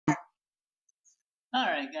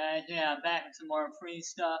Alright guys, yeah, back with some more free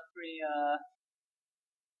stuff,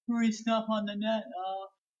 free stuff on the net.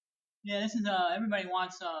 Yeah, this is, everybody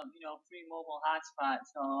wants, free mobile hotspot,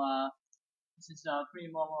 so, this is, free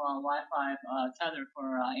mobile, Wi-Fi, tether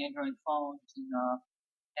for, Android phones and,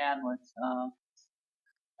 tablets.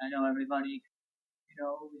 I know everybody,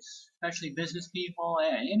 especially business people,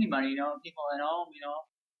 anybody, people at home,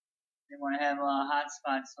 they want to have,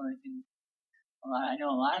 hotspots so they can, I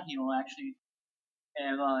know a lot of people actually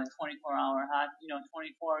have a 24-hour 24/7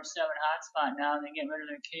 hotspot now, and they get rid of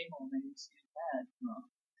their cable. They just use that. So,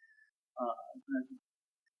 they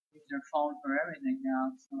use their phone for everything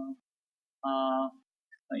now. So,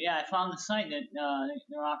 but yeah, I found the site that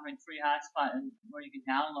they're offering free hotspot and where you can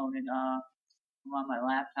download it. I'm on my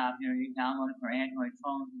laptop here. You can download it for Android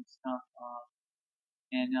phones and stuff.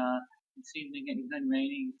 And it seems to be getting good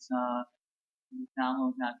ratings.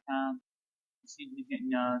 Download.com. It seems to be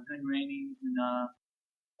getting good ratings and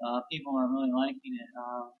people are really liking it.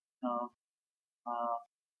 So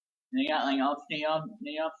they got like they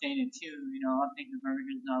updated too. Update the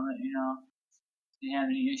versions of it. If they have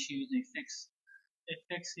any issues, they fix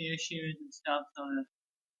the issues and stuff. So that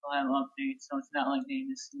they'll have updates. So it's not like they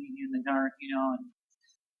just leave you in the dark, and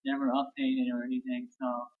never updated or anything. So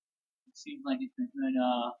it seems like it's a good,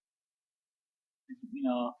 a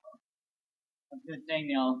good thing.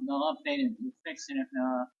 They'll update it and fix it if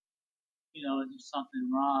there's something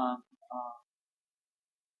wrong.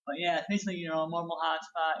 But yeah, basically, a mobile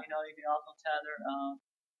hotspot, you can also tether,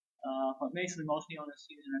 but basically most people just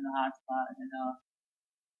use it in the hotspot and,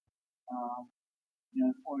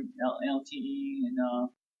 for LTE and,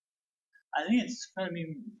 I think it's going to be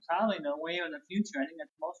probably the wave of the future. I think that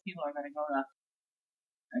most people are going to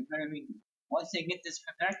once they get this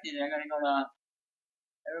perfected, they're going to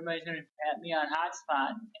everybody's going to be on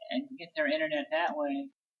hotspot and get their internet that way.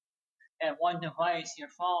 Have one device, your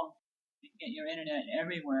phone, you get your internet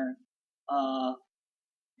everywhere.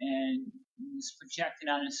 And just project it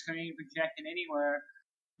on the screen, project it anywhere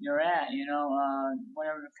you're at,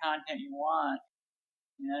 whatever content you want.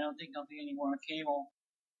 And I don't think there'll be any more cable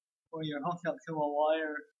or you're hooked up to a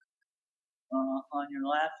wire on your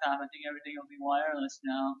laptop. I think everything will be wireless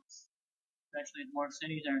now, especially as more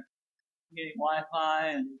cities are getting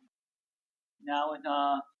Wi-Fi, and now with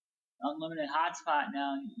unlimited hotspot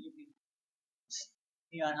now, you can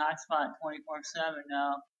be on hotspot 24/7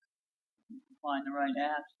 now. You can find the right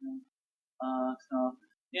apps. So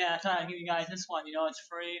yeah, I thought I'd give you guys this one. It's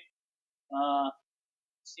free.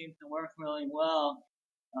 Seems to work really well.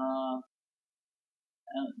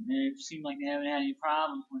 They seem like they haven't had any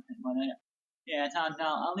problems with it, but yeah,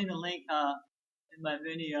 I'll leave a link in my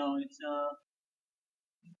video. It's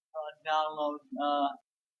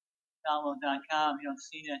download.com. You'll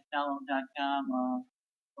see that download.com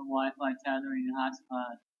for Wi-Fi tethering and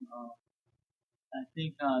hotspot. I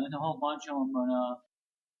think there's a whole bunch of them, but I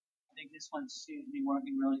think this one seems to be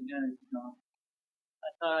working really good. So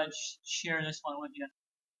I thought I'd share this one with you.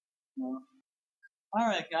 So, all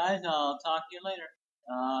right, guys, I'll talk to you later.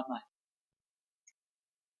 Bye.